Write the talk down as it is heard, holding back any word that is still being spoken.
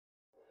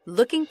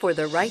Looking for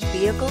the right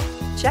vehicle?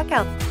 Check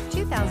out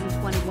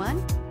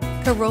 2021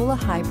 Corolla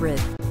Hybrid.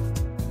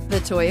 The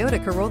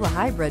Toyota Corolla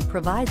Hybrid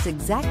provides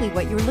exactly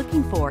what you're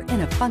looking for in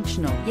a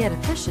functional yet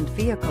efficient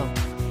vehicle.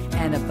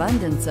 An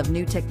abundance of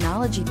new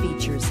technology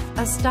features,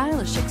 a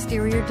stylish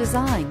exterior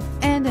design,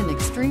 and an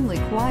extremely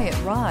quiet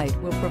ride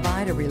will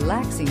provide a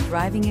relaxing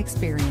driving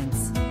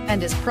experience,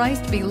 and is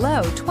priced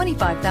below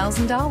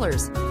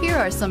 $25,000. Here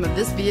are some of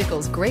this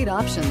vehicle's great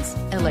options: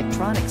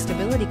 electronic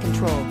stability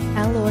control,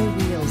 alloy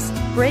wheels,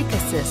 brake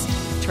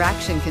assist,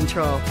 traction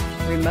control,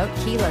 remote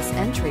keyless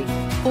entry,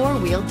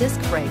 four-wheel disc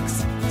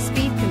brakes,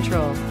 speed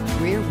control,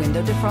 rear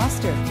window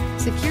defroster,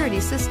 security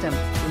system,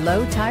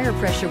 low tire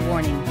pressure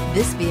warning.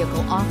 This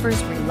vehicle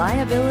offers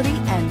reliability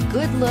and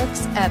good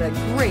looks at a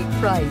great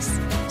price.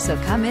 So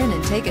come in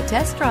and take a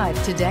test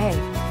drive today.